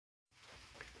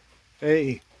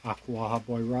Hey,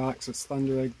 Ocklawahaboy Rocks, it's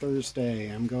Thunderegg Thursday.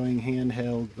 I'm going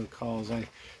handheld because I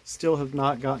still have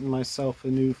not gotten myself a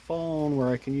new phone where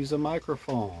I can use a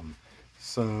microphone.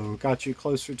 So, got you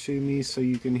closer to me so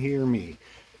you can hear me.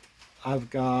 I've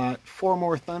got 4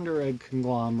 more Thunderegg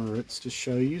conglomerates to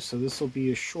show you, so this will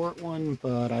be a short one,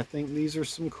 but I think these are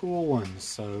some cool ones.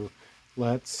 So,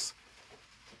 let's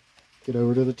get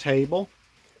over to the table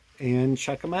and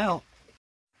check them out.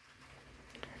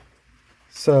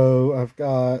 So I've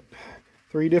got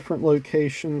 3 different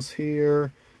locations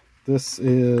here. This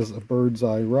is a bird's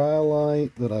eye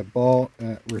rhyolite that I bought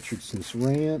at Richardson's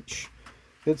Ranch.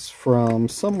 It's from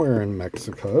somewhere in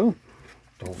Mexico.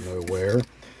 Don't know where.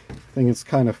 I think it's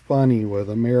kind of funny with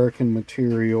American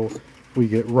material. We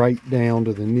get right down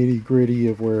to the nitty-gritty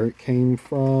of where it came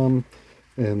from.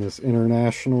 And this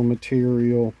international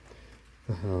material,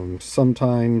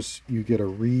 sometimes you get a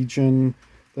region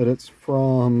that it's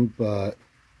from, but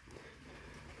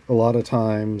a lot of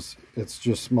times it's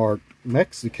just marked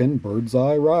Mexican bird's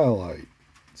eye rhyolite.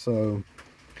 So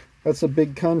that's a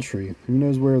big country. Who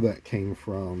knows where that came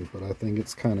from, but I think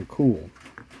it's kind of cool.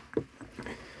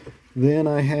 Then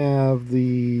I have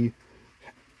the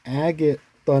agate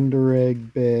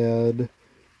Thunderegg bed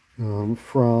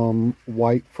from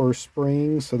White First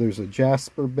Springs. So there's a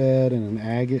jasper bed and an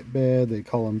agate bed. They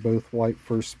call them both White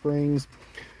First Springs.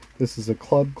 This is a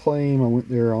club claim. I went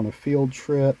there on a field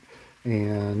trip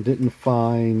and didn't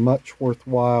find much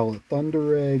worthwhile at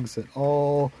Thunderegg's at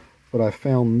all, but I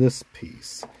found this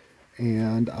piece,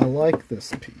 and I like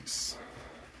this piece.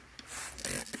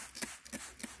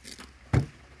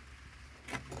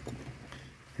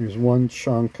 Here's one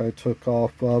chunk I took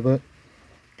off of it.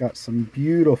 Got some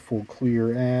beautiful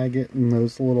clear agate in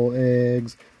those little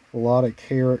eggs, a lot of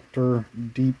character,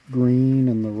 deep green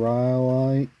in the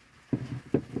rhyolite.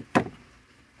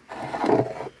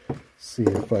 See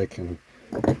if I can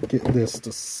get this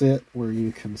to sit where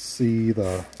you can see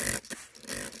the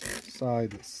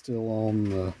side that's still on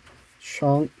the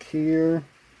chunk here.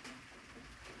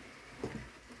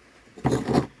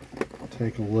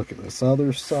 Take a look at this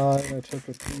other side I took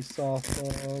a piece off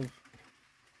of.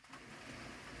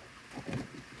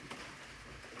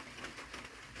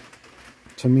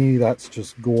 To me, that's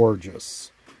just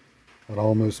gorgeous. It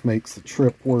almost makes the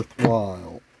trip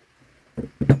worthwhile.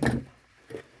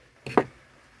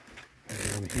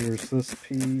 And here's this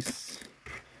piece.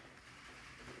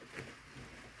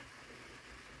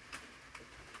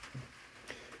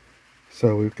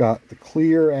 So we've got the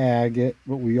clear agate,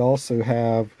 but we also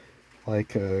have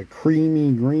like a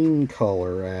creamy green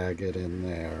color agate in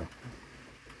there.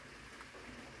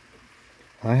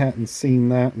 I hadn't seen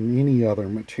that in any other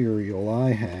material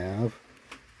I have.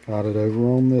 Got it over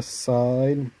on this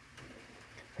side.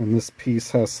 And this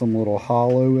piece has some little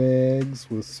hollow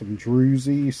eggs with some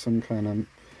druzy, some kind of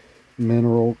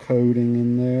mineral coating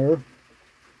in there.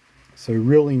 So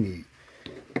really neat.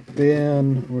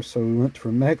 Then, so we went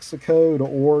from Mexico to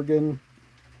Oregon.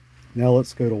 Now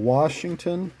let's go to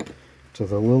Washington, to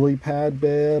the lily pad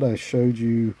bed. I showed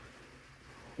you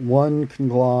one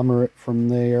conglomerate from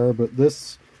there, but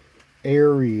this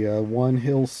area, one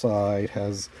hillside,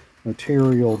 has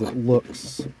material that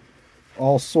looks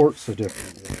all sorts of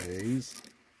different ways.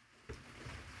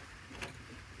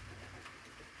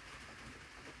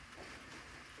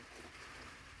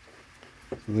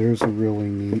 So there's a really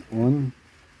neat one.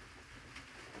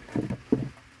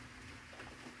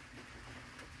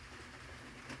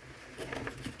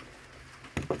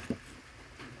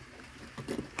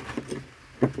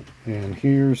 And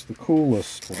here's the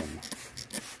coolest one.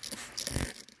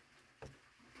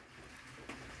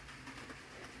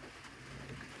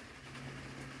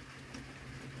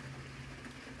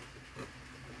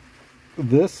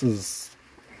 This is,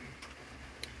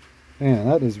 man,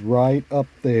 that is right up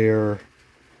there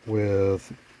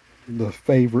with the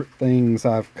favorite things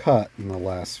I've cut in the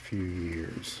last few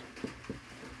years.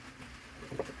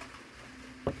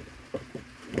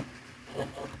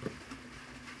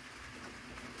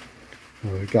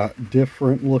 We've got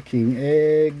different looking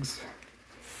eggs.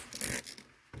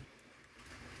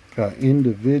 Got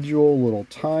individual little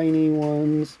tiny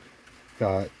ones.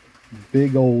 Got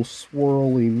big old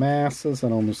swirly masses.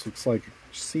 That almost looks like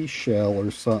a seashell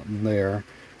or something there.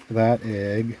 That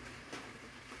egg.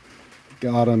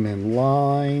 Got them in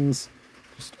lines.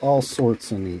 Just all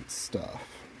sorts of neat stuff.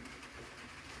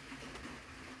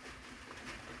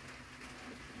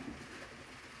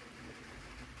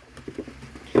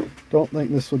 Don't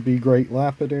think this would be great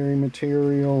lapidary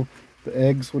material. The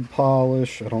eggs would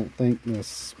polish. I don't think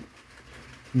this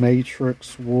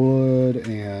matrix would,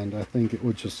 and I think it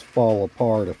would just fall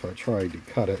apart if I tried to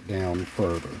cut it down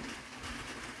further.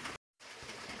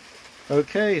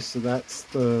 Okay, so that's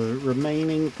the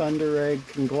remaining Thunderegg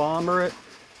conglomerate.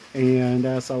 And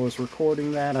as I was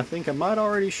recording that, I think I might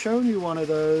already shown you one of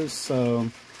those, so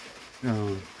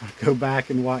I'll go back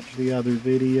and watch the other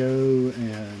video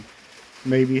and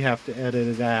maybe have to edit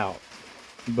it out.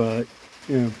 But,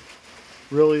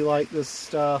 really like this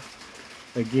stuff.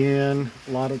 Again,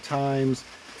 a lot of times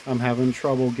I'm having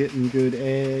trouble getting good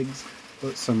eggs,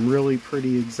 but some really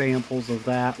pretty examples of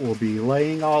that will be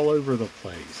laying all over the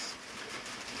place.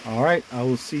 Alright, I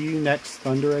will see you next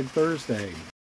Thunderegg Thursday.